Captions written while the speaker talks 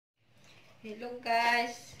Hello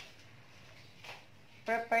guys,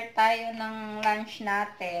 prepare tayo ng lunch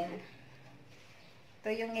natin. Ito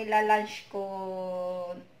yung ila-lunch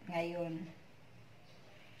ko ngayon.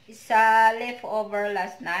 Isa leftover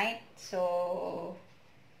last night, so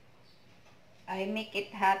I make it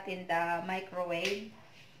hot in the microwave.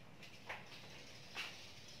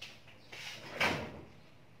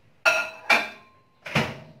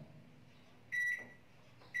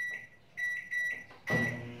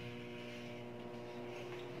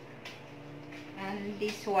 And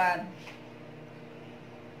this one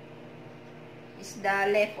is the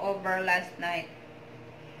leftover last night.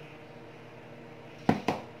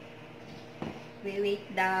 We wait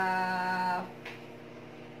the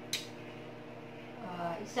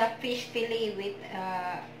it's a fish fillet with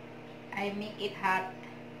I make it hot.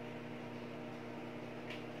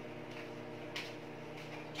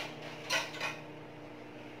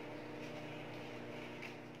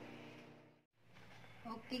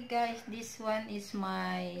 Okay guys, this one is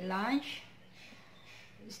my lunch.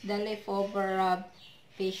 It's the leftover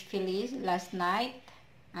fish fillet last night,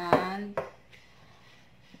 and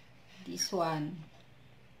this one.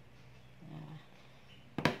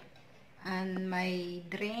 And my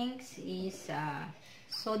drinks is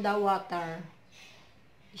soda water.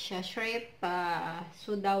 It's shrimp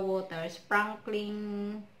soda water,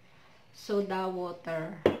 sparkling soda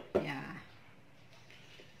water. Yeah.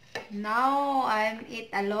 Now I'm eat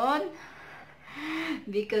alone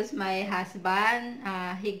because my husband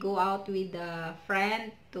he go out with a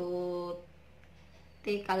friend to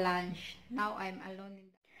take a lunch. Now I'm alone.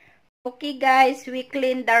 Okay guys, we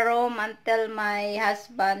clean the room until my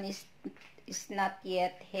husband is not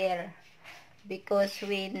yet here, because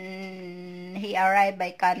when he arrive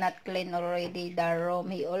I cannot clean already the room.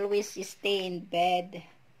 He always stay in bed.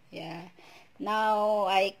 Yeah. Now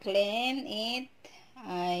I clean it.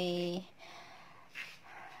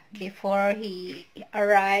 Before he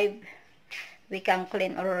arrive, we can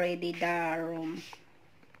clean already the room.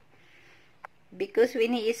 Because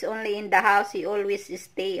when he is only in the house, he always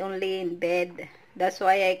stay only in bed. That's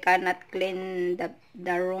why I cannot clean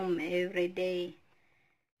the room every day.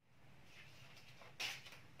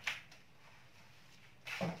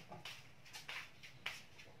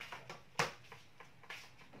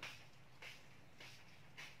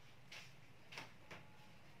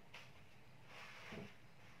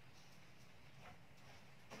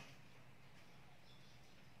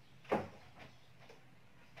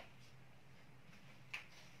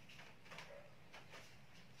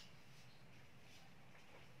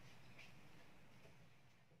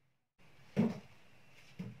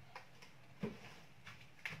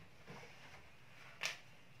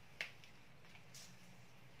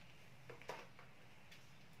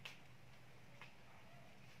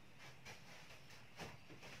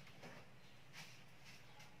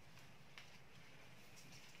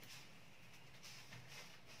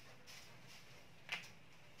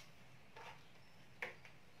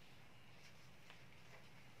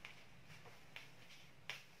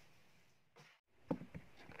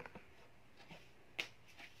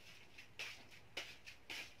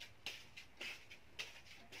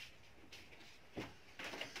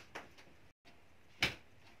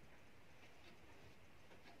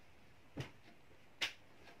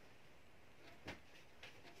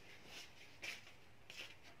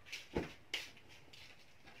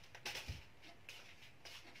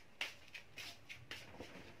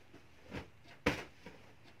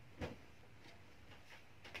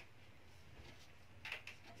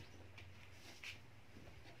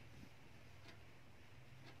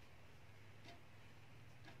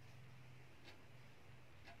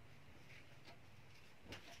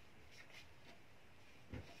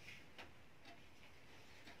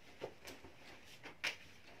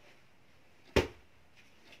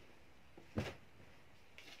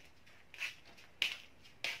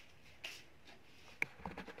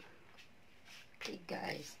 Okay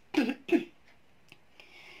guys,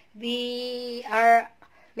 we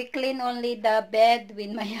clean only the bed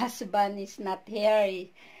when my husband is not here.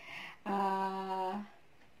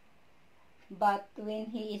 But when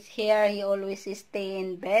he is here, he always stay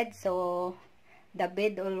in bed, so the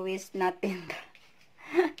bed always not in the